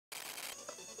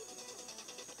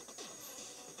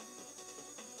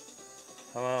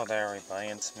Hello there everybody,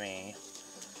 it's me.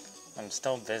 I'm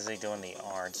still busy doing the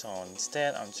art, so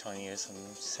instead I'm showing you some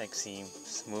sexy,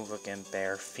 smooth-looking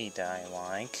bare feet that I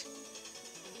like.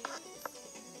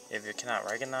 If you cannot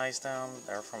recognize them,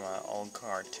 they're from an old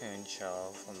cartoon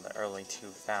show from the early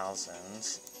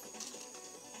 2000s.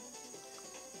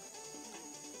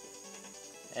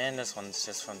 And this one's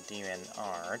just from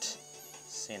deviantart,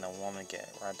 seeing a woman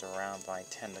get wrapped around by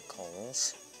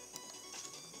tentacles.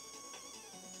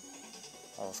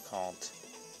 It's called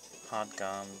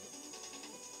hotgum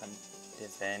on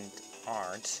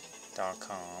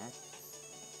deviantart.com.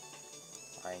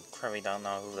 I currently don't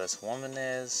know who this woman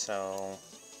is, so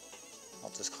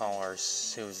I'll just call her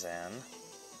Susan.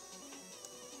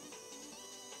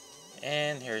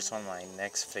 And here's one of my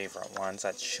next favorite ones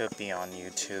that should be on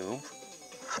YouTube,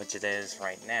 which it is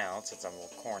right now since I'm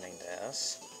recording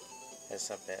this. It's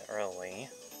a bit early.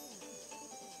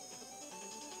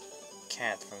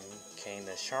 Cat from Kane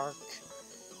the Shark.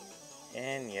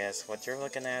 And yes, what you're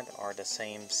looking at are the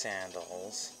same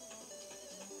sandals,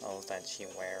 those that she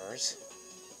wears.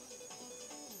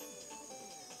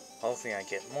 Hopefully I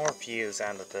get more views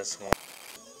out of this one,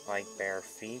 like bare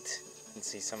feet, and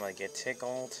see somebody get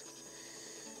tickled,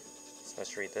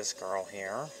 especially this girl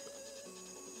here.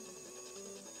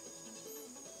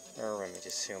 Or let me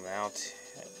just zoom out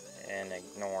and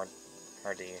ignore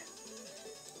the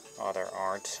other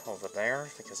art over there,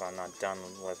 because I'm not done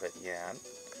with it yet.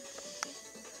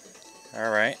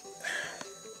 Alright,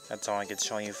 that's all I can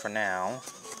show you for now.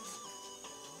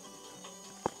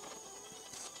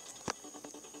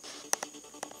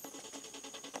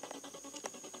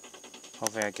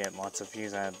 Hopefully I get lots of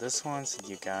views out of this one, so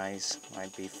you guys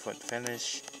might be foot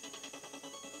fetish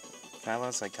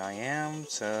fellas like I am,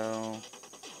 so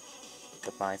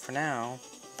goodbye for now.